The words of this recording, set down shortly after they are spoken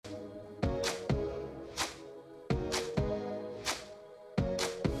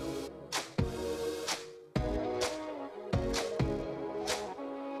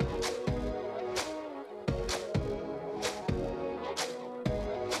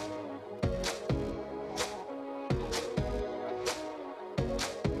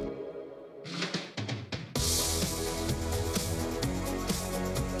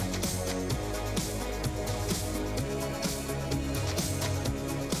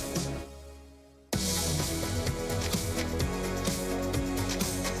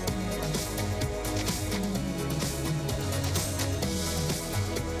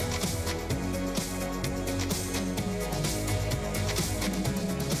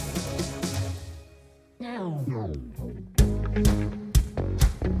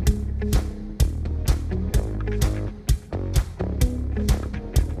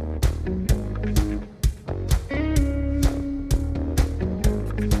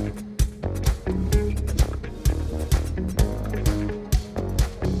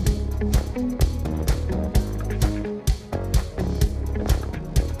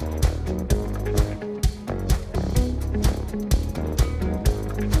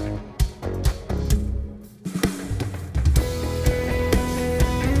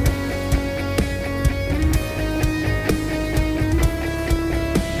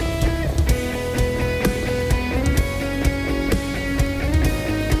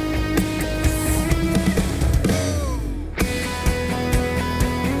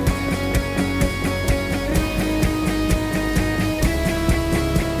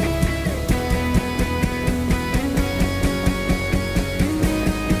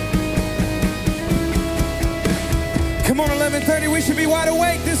wide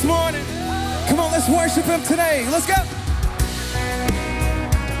awake this morning? Come on, let's worship him today. Let's go.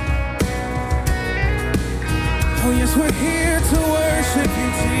 Oh yes, we're here to worship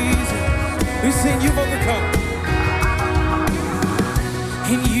you, Jesus. We sing, you've overcome.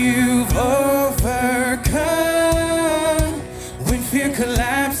 And you've overcome. When fear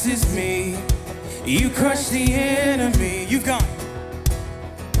collapses me, you crush the enemy. You've gone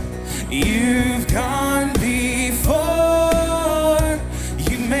before.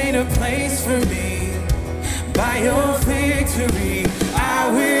 You made a place for me. By your victory, I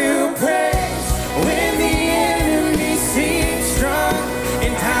will praise. When the enemy seems strong,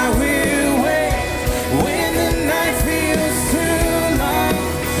 and I will wait. When the night feels too long,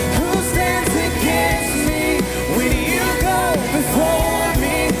 who stands against me? When you go before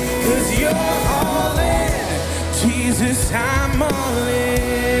me, 'cause you're all in. Jesus, I'm all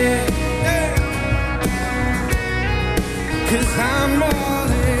in. 'Cause I'm all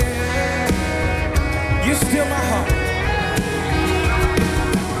in. You're still my heart.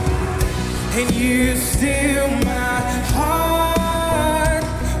 And you still my heart.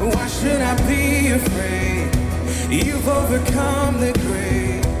 Why should I be afraid? You've overcome the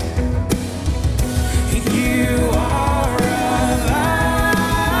grave. And you are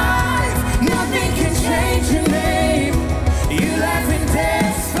alive. Nothing can change your name. You laugh in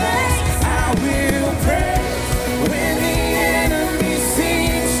death's face. I will praise. When the enemy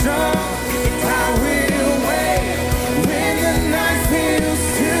seems strong, and I will wait. When the night feels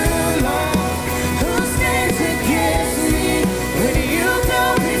too long, who stands against me? When you go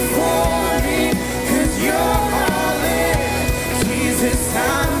before me, 'cause you're all in. Jesus,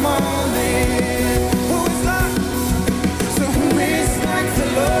 I'm all in. Who is like? So who is like the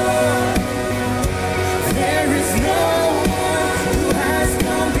Lord? There is no one who has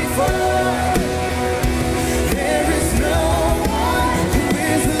come before. There is no one who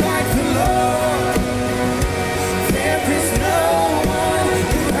is like the Lord. There is no one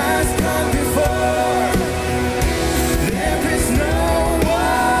who has come before. There is no one.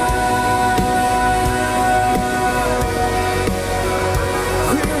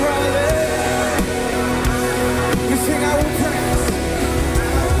 We're all in. We sing, I will praise.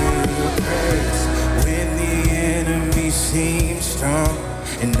 I will praise when the enemy seems strong,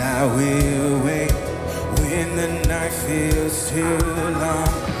 and I will wait when the night feels too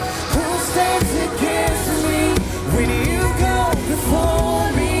long. Who stands against me when you go before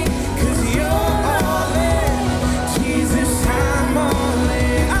me? 'Cause you're all in. Jesus, I'm all in.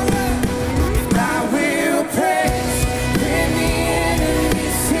 I will praise when the enemy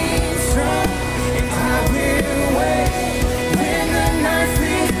seems strong, and I will wait when the night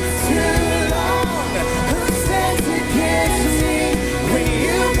feels too long. Who stands against me when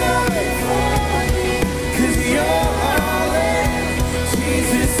you go before me? 'Cause you're all in.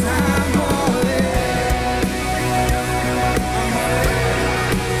 Jesus, I'm all in.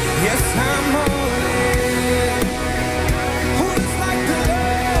 Yes, I'm all in. Who is like the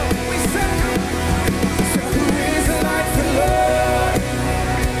Lord? We sing. So who is like the Lord?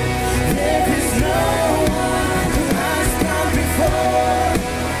 There is no one who has come before.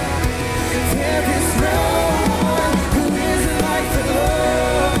 There is no one who is like the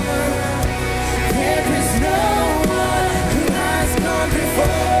Lord. There is no one who has come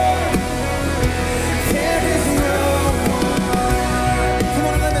before. There is no one. Come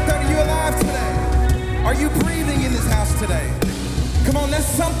on, 11:30, you alive today? Are you breathing in this house today? Come on, that's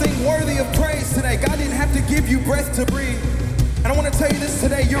something worthy of praise today. God didn't have to give you breath to breathe. And I want to tell you this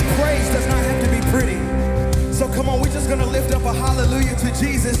today, your praise does not have to be pretty. So come on, we're just going to lift up a hallelujah to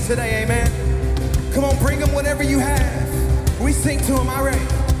Jesus today, amen? Come on, bring him whatever you have. We sing to him, I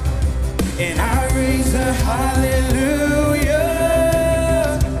raise. And I raise a hallelujah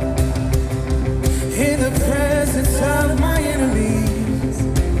in the presence of my enemies.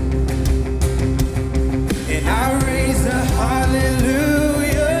 And I raise a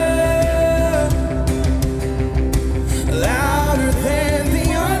hallelujah louder than the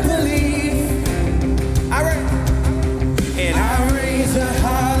unbelief. And I raise a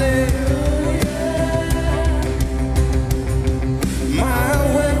hallelujah. My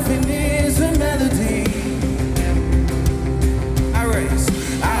weapon is a melody.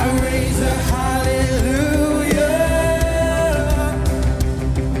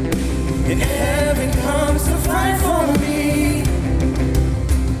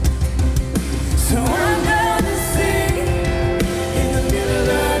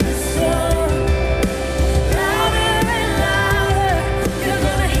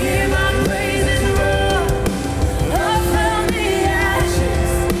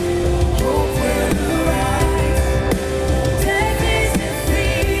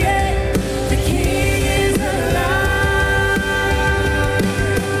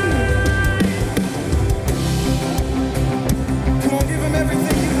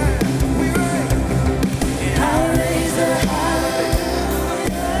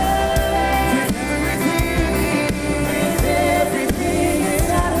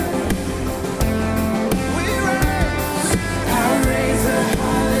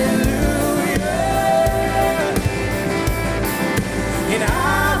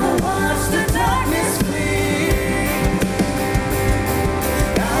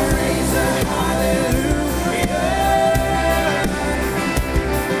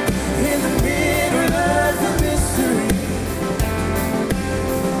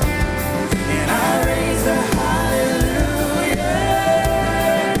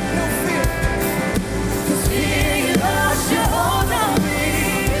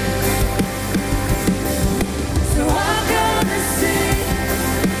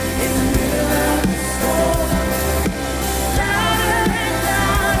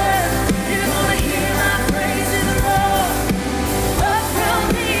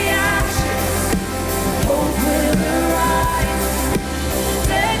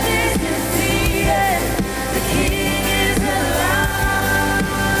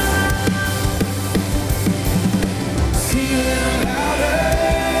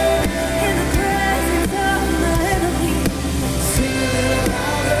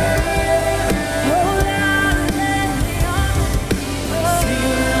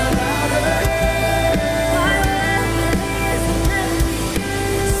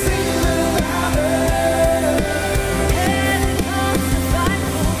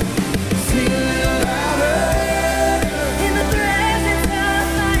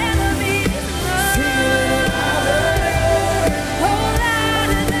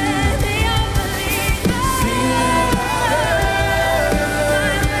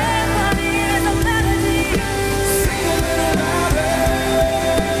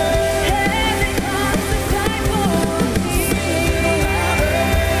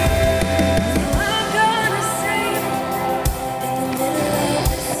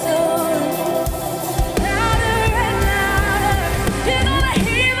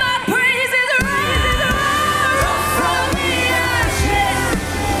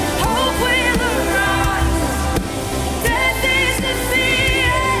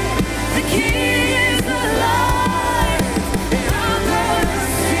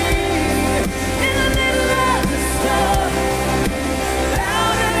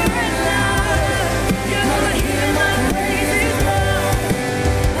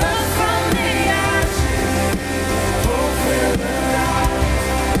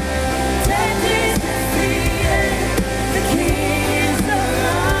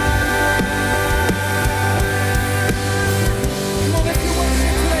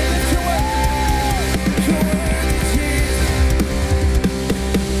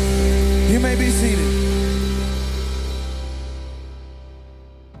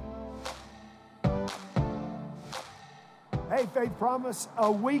 Hey, Faith Promise,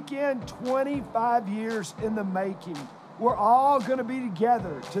 a weekend 25 years in the making. We're all going to be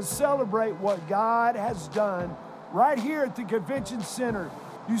together to celebrate what God has done right here at the Convention Center.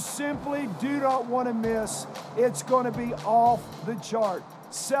 You simply do not want to miss. It's going to be off the chart.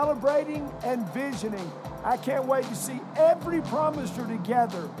 Celebrating and visioning. I can't wait to see every promiser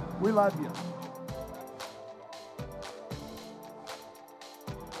together. We love you.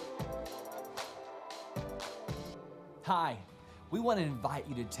 Hi, we want to invite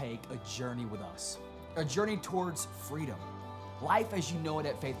you to take a journey with us, a journey towards freedom. Life as you know it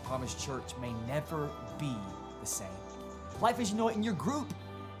at Faith Promise Church may never be the same. Life as you know it in your group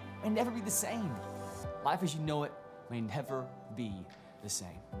may never be the same. Life as you know it may never be the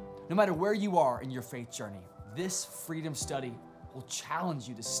same. No matter where you are in your faith journey, this freedom study will challenge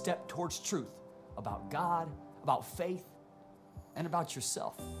you to step towards truth about God, about faith, and about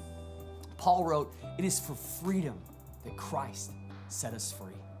yourself. Paul wrote, "It is for freedom that Christ set us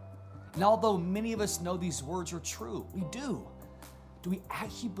free." And although many of us know these words are true, we do. Do we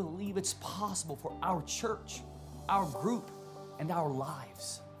actually believe it's possible for our church, our group, and our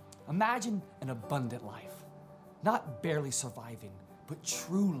lives? Imagine an abundant life, not barely surviving, but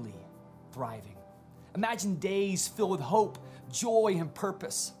truly thriving. Imagine days filled with hope, joy, and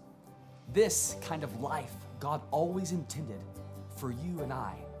purpose. This kind of life God always intended for you and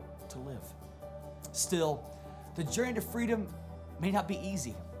I to live. Still, the journey to freedom may not be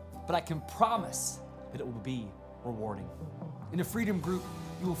easy, but I can promise that it will be rewarding. In the Freedom Group,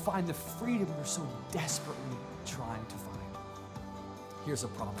 you will find the freedom you're so desperately trying to find. Here's a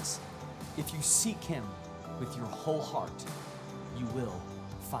promise. If you seek Him with your whole heart, you will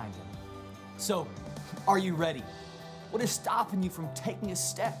find Him. So, are you ready? What is stopping you from taking a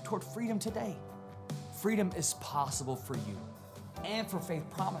step toward freedom today? Freedom is possible for you and for Faith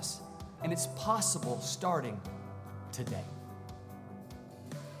Promise, and it's possible starting today.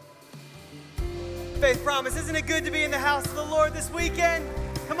 Faith Promise, isn't it good to be in the house of the Lord this weekend?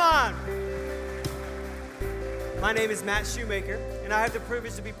 Come on. My name is Matt Shoemaker, and I have the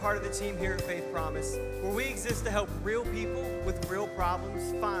privilege to be part of the team here at Faith Promise, where we exist to help real people with real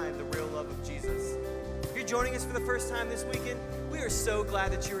problems find the real love of Jesus. If you're joining us for the first time this weekend, we are so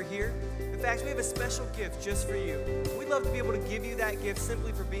glad that you are here. In fact, we have a special gift just for you. We'd love to be able to give you that gift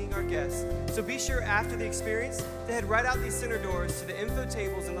simply for being our guest. So be sure after the experience to head right out these center doors to the info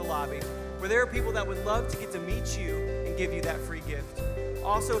tables in the lobby, where there are people that would love to get to meet you and give you that free gift.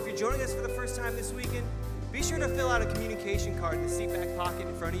 Also, if you're joining us for the first time this weekend, be sure to fill out a communication card in the seat back pocket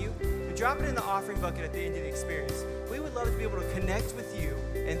in front of you and drop it in the offering bucket at the end of the experience. We would love to be able to connect with you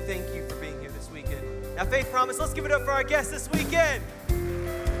and thank you for being here this weekend. Now, Faith Promise, let's give it up for our guests this weekend.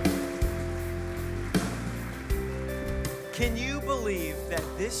 Can you believe that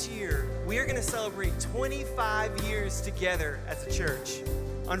this year we are going to celebrate 25 years together as a church?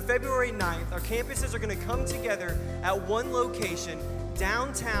 On February 9th, our campuses are going to come together at one location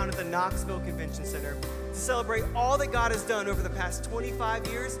downtown at the Knoxville Convention Center to celebrate all that God has done over the past 25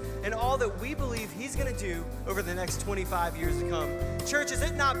 years and all that we believe He's going to do over the next 25 years to come. Church, has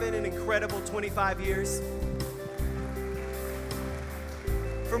it not been an incredible 25 years?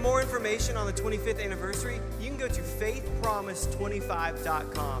 For more information on the 25th anniversary, you can go to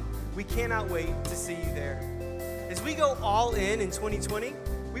faithpromise25.com. We cannot wait to see you there. As we go all in 2020,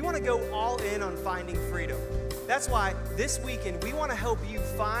 we want to go all in on finding freedom. That's why this weekend we want to help you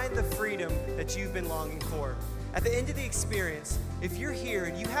find the freedom that you've been longing for. At the end of the experience, if you're here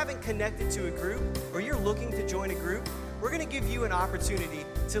and you haven't connected to a group or you're looking to join a group, we're going to give you an opportunity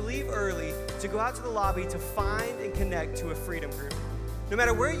to leave early to go out to the lobby to find and connect to a freedom group. No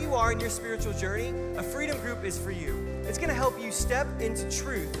matter where you are in your spiritual journey, a freedom group is for you. It's going to help you step into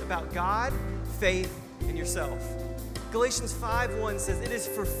truth about God, faith, and yourself. Galatians 5:1 says, "It is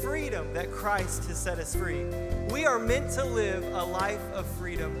for freedom that Christ has set us free." We are meant to live a life of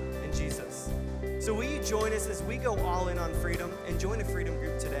freedom in Jesus. So will you join us as we go all in on freedom and join a freedom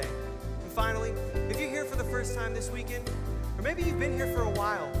group today? And finally, if you're here for the first time this weekend, or maybe you've been here for a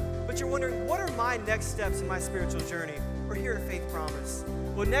while, but you're wondering, what are my next steps in my spiritual journey? We're here at Faith Promise.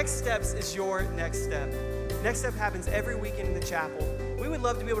 Well, Next Steps is your next step. Next Step happens every weekend in the chapel. We would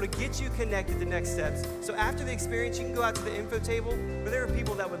love to be able to get you connected to Next Steps. So after the experience, you can go out to the info table where there are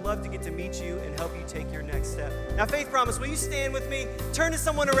people that would love to get to meet you and help you take your next step. Now, Faith Promise, will you stand with me, turn to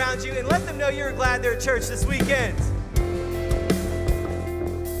someone around you, and let them know you're glad they're at church this weekend?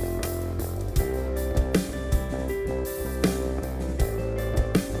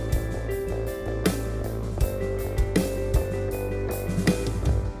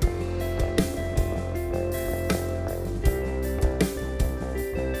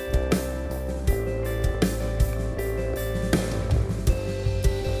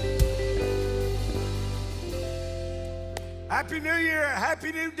 Happy New Year,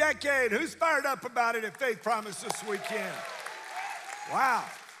 happy new decade. Who's fired up about it at Faith Promise this weekend? Wow.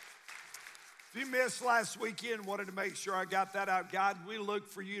 If you missed last weekend, wanted to make sure I got that out. God, we look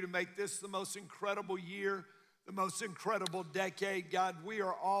for you to make this the most incredible year, the most incredible decade. God, we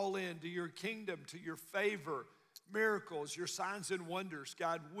are all in to your kingdom, to your favor, miracles, your signs and wonders.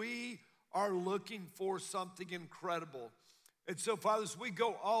 God, we are looking for something incredible. And so, Father, as we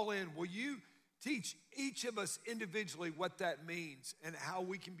go all in, will you teach each of us individually what that means and how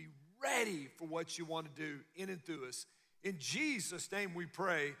we can be ready for what you want to do in and through us. In Jesus' name we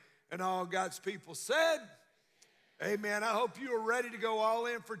pray. And all God's people said, amen. I hope you are ready to go all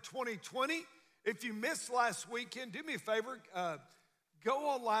in for 2020. If you missed last weekend, do me a favor. Go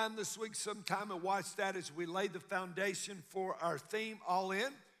online this week sometime and watch that as we lay the foundation for our theme, All In.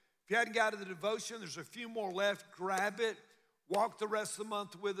 If you hadn't got to the devotion, there's a few more left. Grab it. Walk the rest of the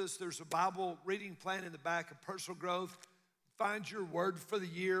month with us. There's a Bible reading plan in the back of personal growth. Find your word for the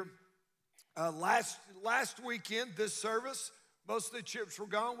year. Last weekend, this service, most of the chips were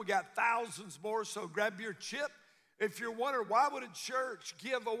gone. We got thousands more, so grab your chip. If you're wondering, why would a church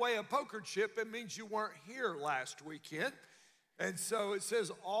give away a poker chip? It means you weren't here last weekend. And so it says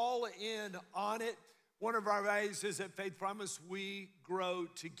all in on it. One of our values is at Faith Promise, we grow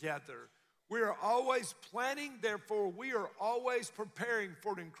together. We are always planning, therefore we are always preparing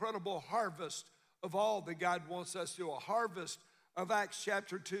for an incredible harvest of all that God wants us to do. A harvest of Acts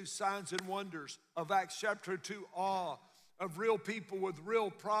chapter 2, signs and wonders, of Acts chapter 2, awe, of real people with real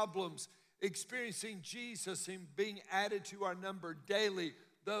problems, experiencing Jesus and being added to our number daily,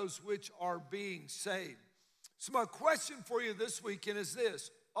 those which are being saved. So my question for you this weekend is this: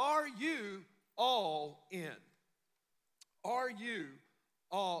 are you all in? Are you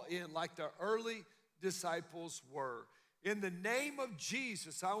all in like the early disciples were? In the name of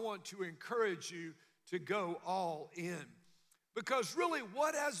Jesus, I want to encourage you to go all in. Because really,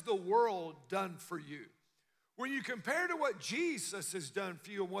 what has the world done for you? When you compare to what Jesus has done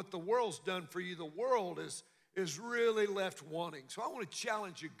for you and what the world's done for you, the world is really left wanting. So I want to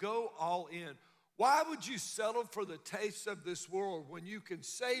challenge you, go all in. Why would you settle for the taste of this world when you can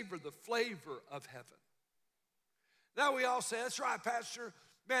savor the flavor of heaven? Now we all say, that's right, Pastor.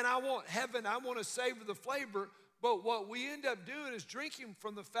 Man, I want heaven. I want to savor the flavor. But what we end up doing is drinking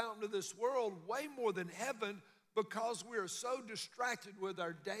from the fountain of this world way more than heaven, because we are so distracted with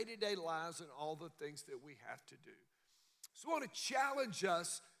our day-to-day lives and all the things that we have to do. So I want to challenge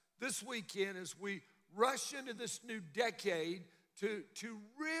us this weekend as we rush into this new decade to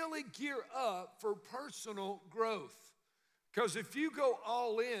really gear up for personal growth. Because if you go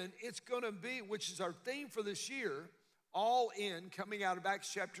all in, it's going to be, which is our theme for this year, all in, coming out of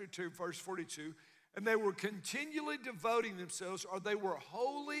Acts chapter 2, verse 42. And they were continually devoting themselves, or they were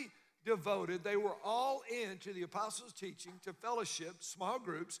wholly devoted. They were all in to the apostles' teaching, to fellowship, small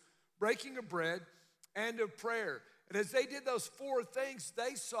groups, breaking of bread, and of prayer. And as they did those four things,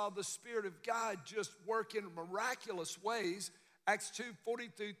 they saw the Spirit of God just work in miraculous ways. Acts 2,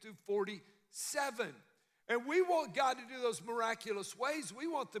 42 through 47. And we want God to do those miraculous ways. We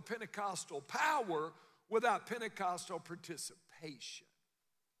want the Pentecostal power without Pentecostal participation.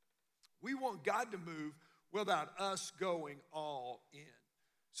 We want God to move without us going all in.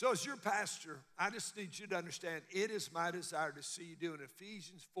 So as your pastor, I just need you to understand, it is my desire to see you do in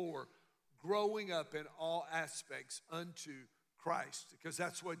Ephesians 4, growing up in all aspects unto Christ, because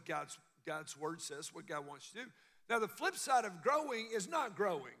that's what God's word says, what God wants you to do. Now, the flip side of growing is not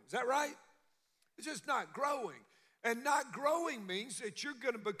growing. Is that right? It's just not growing. And not growing means that you're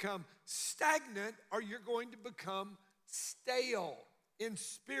going to become stagnant, or you're going to become stale in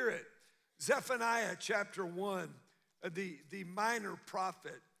spirit. Zephaniah chapter 1, the minor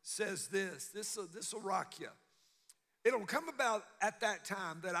prophet says this will rock you. It'll come about at that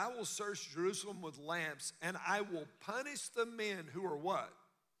time that I will search Jerusalem with lamps, and I will punish the men who are what?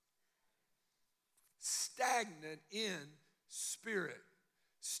 Stagnant in spirit.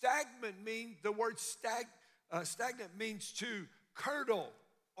 Stagnant means, the word stagnant means to curdle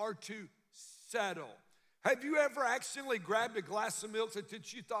or to settle. Have you ever accidentally grabbed a glass of milk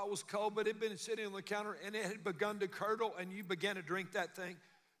that you thought was cold, but it had been sitting on the counter and it had begun to curdle and you began to drink that thing?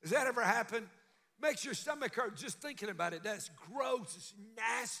 Has that ever happened? Makes your stomach hurt just thinking about it. That's gross, it's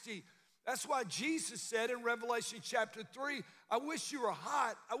nasty. That's why Jesus said in Revelation chapter 3, I wish you were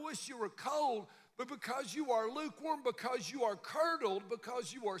hot, I wish you were cold, but because you are lukewarm, because you are curdled,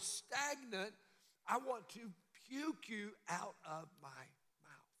 because you are stagnant, I want to puke you out of my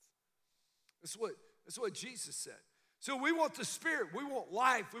mouth. That's what Jesus said. So we want the Spirit, we want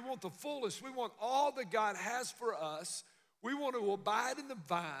life, we want the fullness, we want all that God has for us. We want to abide in the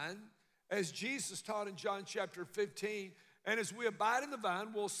vine, as Jesus taught in John chapter 15, And as we abide in the vine,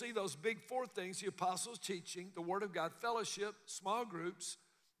 we'll see those big four things: the apostles' teaching, the word of God, fellowship, small groups,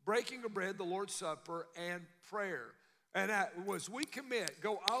 breaking of bread, the Lord's Supper, and prayer. And as we commit,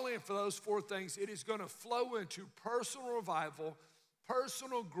 go all in for those four things, it is going to flow into personal revival,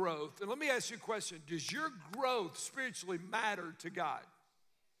 personal growth. And let me ask you a question. Does your growth spiritually matter to God?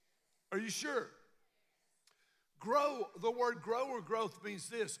 Are you sure? Grow, the word grow or growth means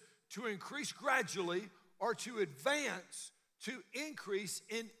this: to increase gradually or to advance, to increase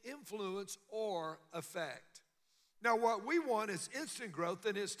in influence or effect. Now, what we want is instant growth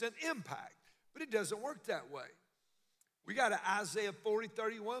and instant impact, but it doesn't work that way. We got to Isaiah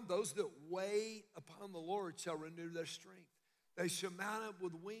 40:31, those that wait upon the Lord shall renew their strength. They shall mount up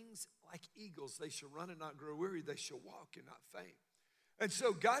with wings like eagles. They shall run and not grow weary. They shall walk and not faint. And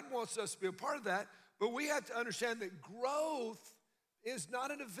so God wants us to be a part of that, but we have to understand that growth is not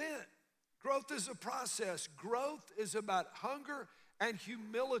an event. Growth is a process. Growth is about hunger and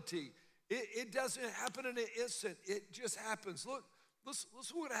humility. It doesn't happen in an instant. It just happens. Look, listen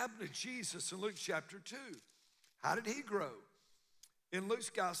what happened to Jesus in Luke chapter 2. How did he grow? In Luke's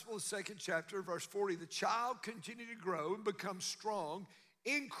gospel, the 2nd chapter, verse 40, the child continued to grow and become strong,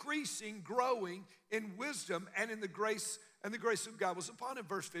 increasing, growing in wisdom and in the grace, and the grace of God was upon him.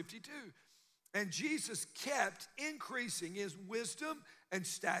 Verse 52. And Jesus kept increasing his wisdom and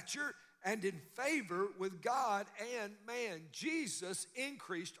stature and in favor with God and man. Jesus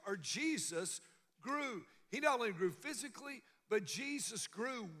increased, or Jesus grew. He not only grew physically, but Jesus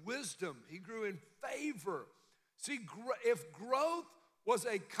grew wisdom. He grew in favor. See, if growth was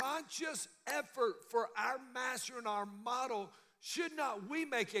a conscious effort for our master and our model, should not we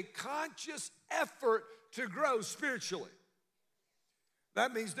make a conscious effort to grow spiritually?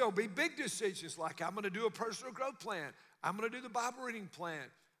 That means there'll be big decisions like I'm going to do a personal growth plan. I'm going to do the Bible reading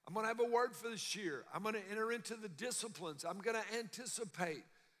plan. I'm going to have a word for this year. I'm going to enter into the disciplines. I'm going to anticipate.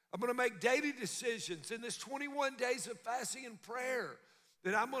 I'm going to make daily decisions in this 21 days of fasting and prayer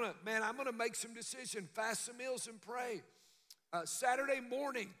that I'm going to make some decisions, fast some meals and pray. Saturday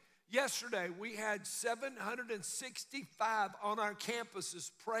morning, yesterday, we had 765 on our campuses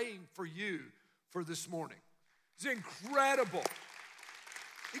praying for you for this morning. It's incredible.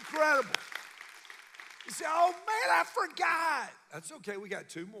 Incredible. You say, oh man, I forgot. That's okay, we got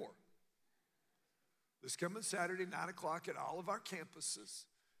 2 more. This coming Saturday, 9 o'clock at all of our campuses.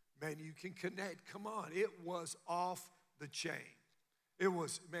 Man, you can connect. Come on, it was off the chain. It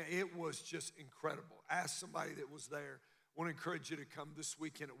was just incredible. Ask somebody that was there. I want to encourage you to come this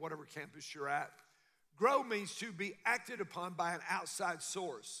weekend at whatever campus you're at. Grow means to be acted upon by an outside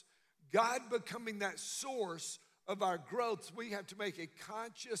source. God becoming that source of our growth, we have to make a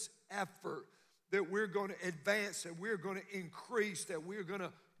conscious effort that we're going to advance, that we're going to increase, that we're going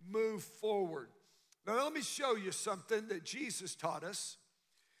to move forward. Now, let me show you something that Jesus taught us,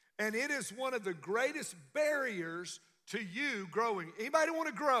 and it is one of the greatest barriers to you growing. Anybody want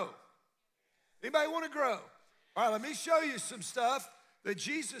to grow? Anybody want to grow? All right, let me show you some stuff that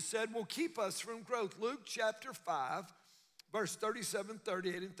Jesus said will keep us from growth. Luke chapter 5, verse 37,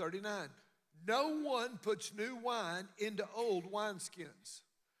 38, and 39. No one puts new wine into old wineskins.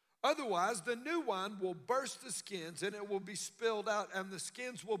 Otherwise, the new wine will burst the skins and it will be spilled out, and the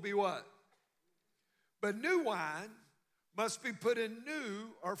skins will be what? But new wine must be put in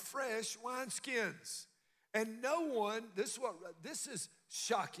new or fresh wineskins. And no one, this is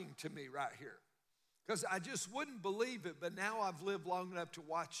shocking to me right here, because I just wouldn't believe it, but now I've lived long enough to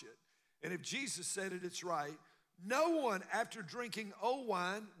watch it. And if Jesus said it, it's right. No one, after drinking old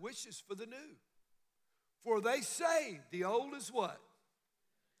wine, wishes for the new. For they say the old is what?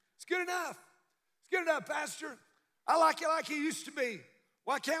 It's good enough. It's good enough, Pastor. I like it like it used to be.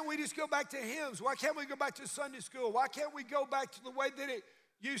 Why can't we just go back to hymns? Why can't we go back to Sunday school? Why can't we go back to the way that it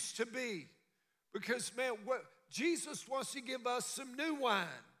used to be? Because, man, Jesus wants to give us some new wine,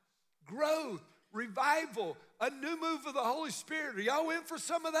 growth, revival, a new move of the Holy Spirit. Are y'all in for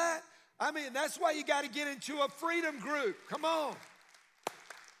some of that? I mean, that's why you got to get into a freedom group. Come on.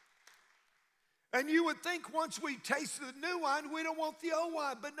 And you would think once we taste the new wine, we don't want the old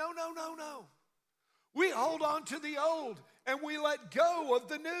wine. But no. We hold on to the old and we let go of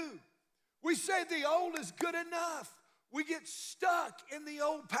the new. We say the old is good enough. We get stuck in the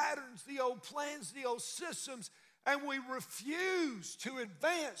old patterns, the old plans, the old systems, and we refuse to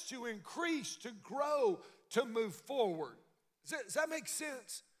advance, to increase, to grow, to move forward. Does that make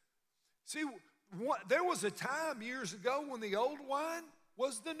sense? See, there was a time years ago when the old wine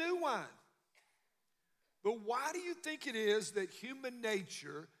was the new wine. But why do you think it is that human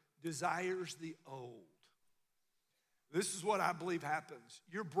nature desires the old? This is what I believe happens.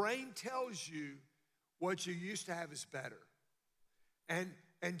 Your brain tells you what you used to have is better.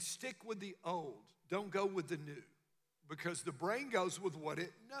 and stick with the old. Don't go with the new, because the brain goes with what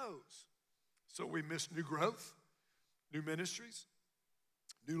it knows. So we miss new growth, new ministries,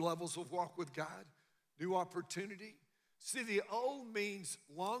 new levels of walk with God, new opportunity. See, the old means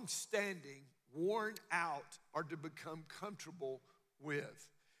long-standing, worn out, or to become comfortable with.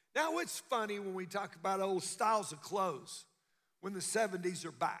 Now, it's funny when we talk about old styles of clothes when the 70s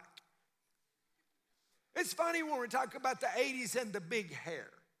are back. It's funny when we talk about the 80s and the big hair.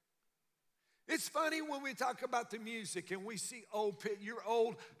 It's funny when we talk about the music and we see your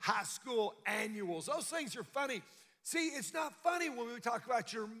old high school annuals. Those things are funny. See, it's not funny when we talk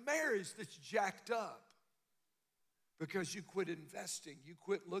about your marriage that's jacked up because you quit investing. You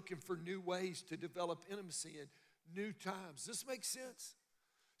quit looking for new ways to develop intimacy in new times. This makes sense?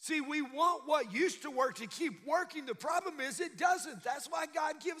 See, we want what used to work to keep working. The problem is it doesn't. That's why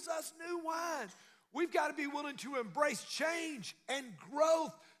God gives us new wine. We've got to be willing to embrace change and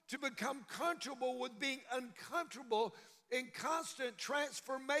growth to become comfortable with being uncomfortable in constant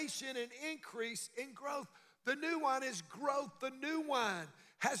transformation and increase in growth. The new wine is growth. The new wine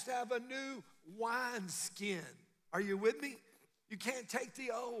has to have a new wine skin. Are you with me? You can't take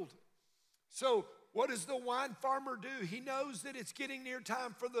the old. So what does the wine farmer do? He knows that it's getting near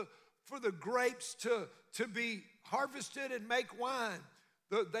time for the grapes to be harvested and make wine.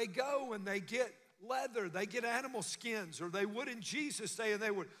 They go and they get leather, they get animal skins, or they would in Jesus' day, and they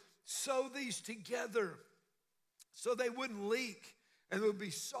would sew these together so they wouldn't leak and they would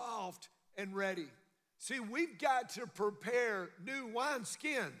be soft and ready. See, we've got to prepare new wine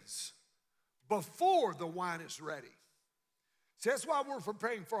skins before the wine is ready. See, that's why we're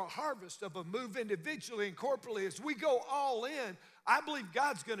preparing for a harvest of a move individually and corporately. As we go all in, I believe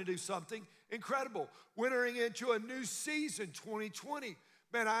God's going to do something incredible. We're entering into a new season, 2020.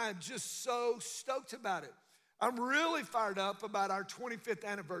 Man, I am just so stoked about it. I'm really fired up about our 25th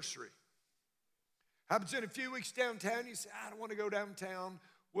anniversary. Happens in a few weeks downtown. You say, I don't want to go downtown.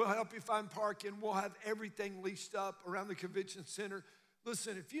 We'll help you find parking. We'll have everything leased up around the convention center.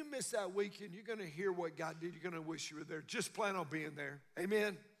 Listen, if you miss that weekend, you're going to hear what God did. You're going to wish you were there. Just plan on being there.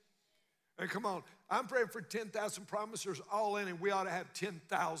 Amen? And come on. I'm praying for 10,000 promisers all in, and we ought to have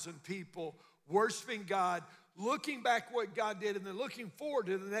 10,000 people worshiping God, looking back what God did, and then looking forward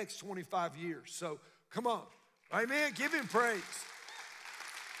to the next 25 years. So come on. Amen. Give him praise.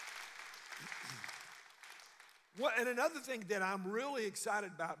 And another thing that I'm really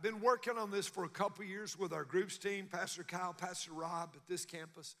excited about, been working on this for a couple years with our groups team, Pastor Kyle, Pastor Rob at this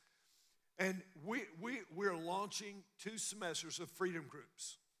campus. And we're launching 2 semesters of freedom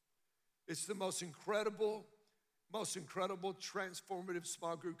groups. It's the most incredible transformative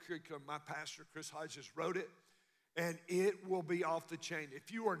small group curriculum. My pastor, Chris Hodges, wrote it, and it will be off the chain.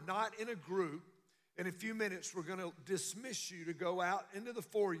 If you are not in a group, in a few minutes, we're going to dismiss you to go out into the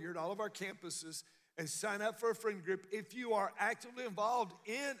foyer at all of our campuses and sign up for a friend group. If you are actively involved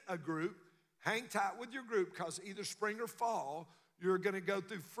in a group, hang tight with your group, because either spring or fall, you're going to go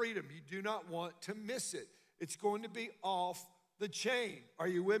through freedom. You do not want to miss it. It's going to be off the chain. Are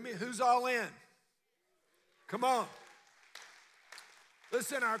you with me? Who's all in? Come on.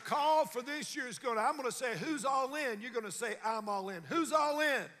 Listen, our call for this year is I'm going to say, who's all in? You're going to say, I'm all in. Who's all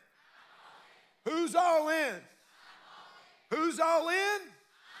in? Who's all in? Who's all in?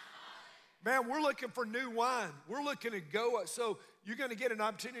 Man, we're looking for new wine. We're looking to go. So you're going to get an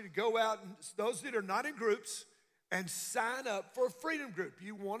opportunity to go out, and those that are not in groups, and sign up for a freedom group.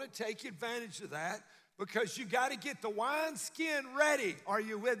 You want to take advantage of that because you got to get the wine skin ready. Are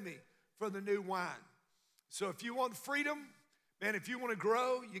you with me? For the new wine. So if you want freedom, man, if you want to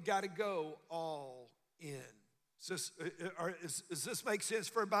grow, you got to go all in. Does this make sense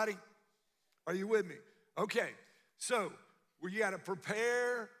for everybody? Are you with me? Okay, so you got to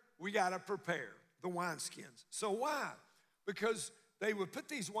prepare. We got to prepare the wineskins. So why? Because they would put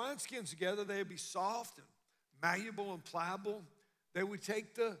these wineskins together. They would be soft and malleable and pliable. They would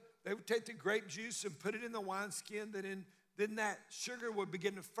take the grape juice and put it in the wineskin. Then that sugar would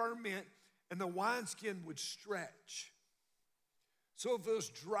begin to ferment, and the wineskin would stretch. So if it was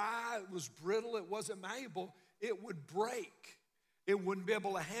dry, it was brittle, it wasn't malleable, it would break. It wouldn't be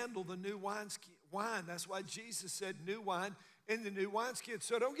able to handle the new wine. That's why Jesus said new wine in the new wineskin.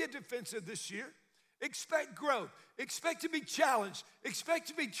 So don't get defensive this year. Expect growth. Expect to be challenged. Expect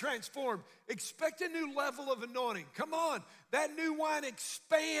to be transformed. Expect a new level of anointing. Come on. That new wine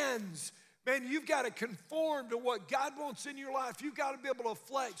expands. Man, you've got to conform to what God wants in your life. You've got to be able to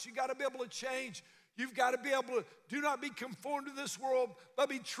flex. You've got to be able to change. You've got to be able to do not be conformed to this world, but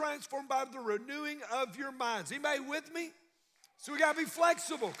be transformed by the renewing of your minds. Anybody with me? So we got to be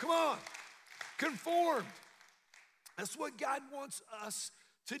flexible. Come on. Conformed. That's what God wants us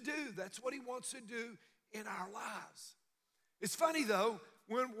to do. That's what he wants to do in our lives. It's funny though,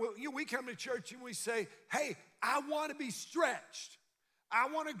 when we come to church and we say, hey, I want to be stretched. I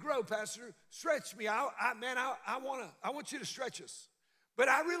want to grow, Pastor. Stretch me. I want you to stretch us. But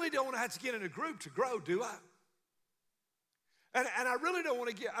I really don't have to get in a group to grow, do I? And I really don't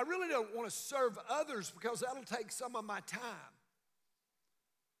want to serve others because that'll take some of my time.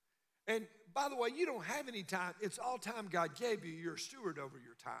 And by the way, you don't have any time. It's all time God gave you. You're a steward over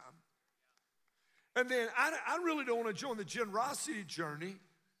your time. And then I really don't want to join the generosity journey.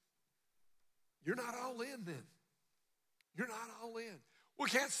 You're not all in then. You're not all in. Well,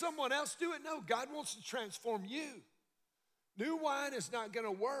 can't someone else do it? No, God wants to transform you. New wine is not going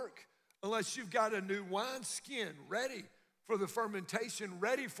to work unless you've got a new wineskin ready for the fermentation,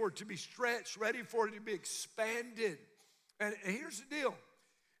 ready for it to be stretched, ready for it to be expanded. And here's the deal.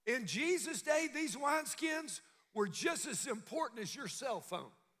 In Jesus' day, these wineskins were just as important as your cell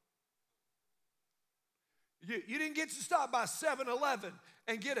phone. You didn't get to stop by 7-Eleven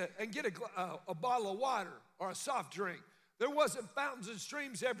and get a bottle of water or a soft drink. There wasn't fountains and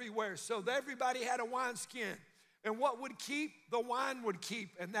streams everywhere, so everybody had a wineskin. And what would keep? The wine would keep,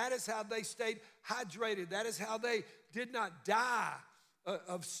 and that is how they stayed hydrated. That is how they did not die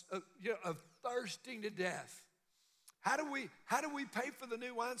of thirsting to death. How do we pay for the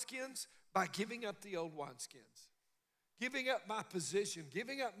new wineskins? By giving up the old wineskins. Giving up my position,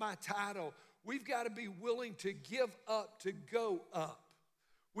 giving up my title. We've got to be willing to give up to go up.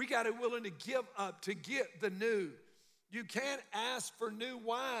 We got to be willing to give up to get the new. You can't ask for new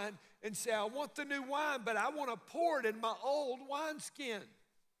wine and say, I want the new wine, but I want to pour it in my old wineskin.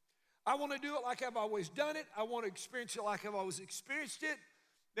 I want to do it like I've always done it. I want to experience it like I've always experienced it.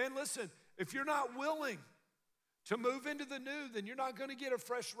 Then listen, if you're not willing to move into the new, then you're not going to get a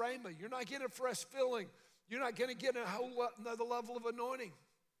fresh rhema. You're not getting a fresh filling. You're not going to get another level of anointing.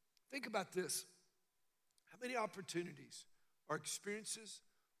 Think about this. How many opportunities, our experiences,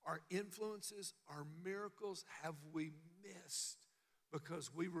 our influences, our miracles have we missed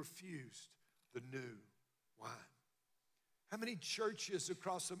because we refused the new wine? How many churches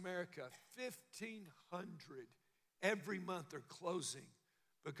across America, 1,500 every month are closing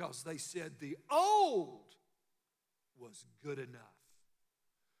because they said the old was good enough.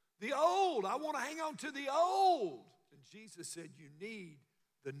 The old, I want to hang on to the old. And Jesus said, you need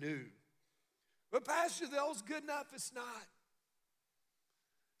the new. But Pastor, the old's good enough. It's not.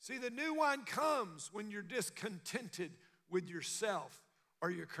 See, the new wine comes when you're discontented with yourself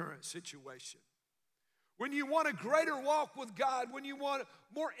or your current situation. When you want a greater walk with God, when you want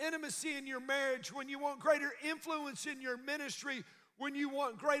more intimacy in your marriage, when you want greater influence in your ministry, when you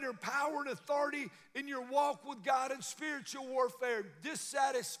want greater power and authority in your walk with God in spiritual warfare,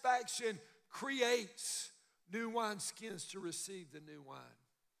 dissatisfaction creates new wineskins to receive the new wine.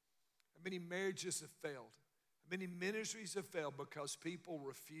 How many marriages have failed? How many ministries have failed because people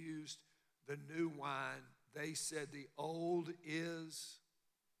refused the new wine? They said the old is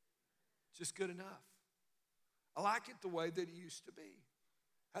just good enough. I like it the way that it used to be.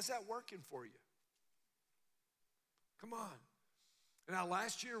 How's that working for you? Come on. Now,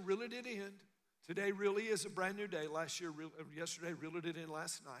 last year really did end. Today really is a brand new day. Yesterday really did end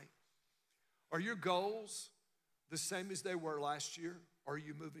last night. Are your goals the same as they were last year? Or are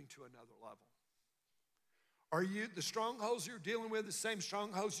you moving to another level? Are you, the strongholds you're dealing with, the same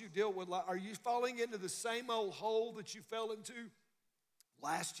strongholds you deal with? Are you falling into the same old hole that you fell into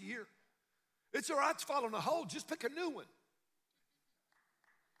last year? It's all right to fall in a hole. Just pick a new one.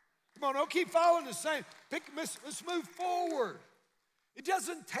 Come on, don't keep following the same. Let's move forward. It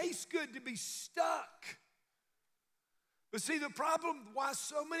doesn't taste good to be stuck. But see, the problem why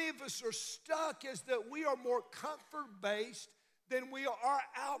so many of us are stuck is that we are more comfort-based than we are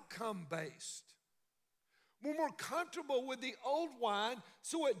outcome-based. We're more comfortable with the old wine,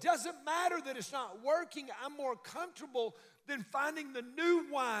 so it doesn't matter that it's not working. I'm more comfortable than finding the new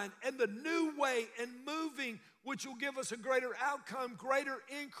wine and the new way and moving, which will give us a greater outcome, greater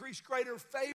increase, greater favor.